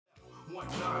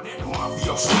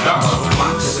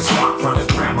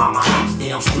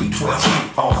Street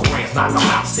 12, all the brands, not no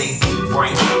outside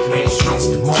brain. Man, streets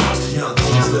the mornings, young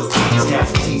kids, little kids,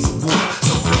 casualties of war.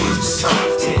 So please,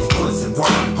 ten puts and work.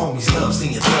 Homies love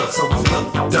seeing love, so we look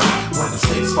for dirt. When the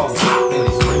 6 folks hop in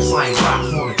the crib, slang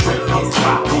rock, wanna trip, hit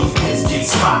drop, PSG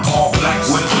spot. All black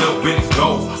with a little bit of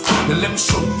gold. Now let me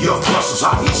show you your muscles,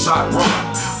 how each side roll.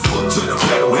 Foot to the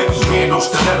pedal, heavy hand on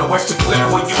stiletto. West to clear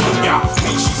when you move out,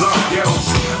 beach love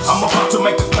ghettos. I'm about to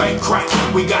make the thing crack.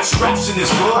 We got straps in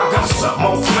this world, I got something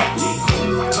on flat.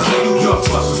 So let you young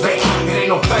hustlers dance. It ain't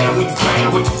no thing when you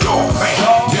bang with the dog bang.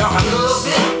 Yeah, I love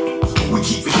it. We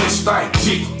keepin' this thing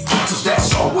G, cause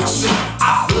that's all we see.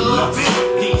 I love it.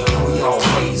 Yeah, we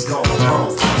always gon'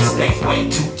 roll. Stay way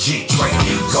too G. Drake,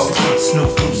 go get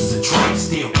Snoop Deuces and Drake.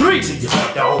 Still 3, 2,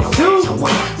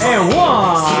 and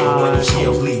 1.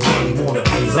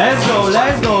 Let's go,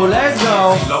 let's go, let's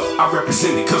go. I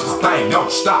represent it cause the thing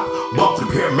don't stop. Bump the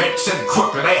paramedics and the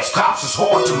crooked ass cops. It's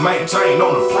hard to maintain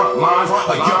on the front line.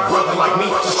 A young brother like me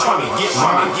just trying to get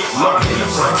mine. Learn in the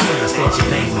front sense that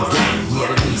your name the game. Yeah,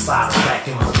 the B-side back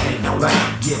in the game, no bank.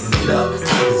 Giving it up,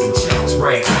 niggas and checks,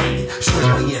 rag hanging.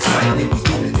 Strictly insane, then we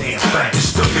do the damn thing.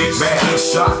 It's the big bad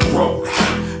shot road.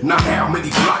 Now how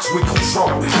many blocks we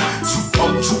control?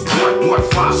 2021,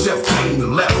 1517,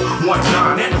 11,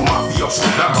 19, and the mafioso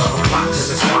down. Cause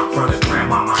it's my front of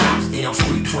grandmama house.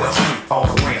 Street 12, all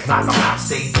the brands, not no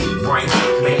outside brain.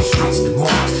 Man, streets the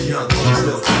mornings, young kids,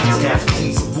 little kids,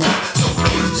 casualties of war. So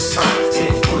please just turn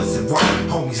 10 puts and work.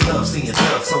 Homies love seeing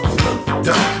love, so we look for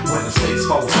dirt. When the 6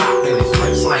 folks hop in the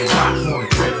crib, slang rock, wanna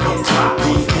trip, hit drop,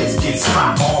 PSG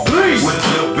spot. All 3, with a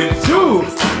little bit of 2,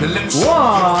 1.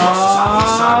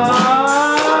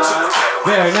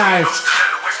 Very nice.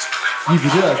 Keep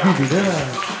it up, keep it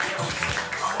up.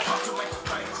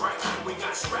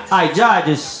 Alright,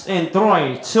 judges in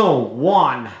 3, 2,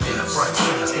 1.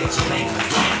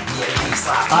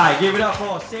 Alright, give it up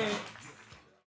for Sero.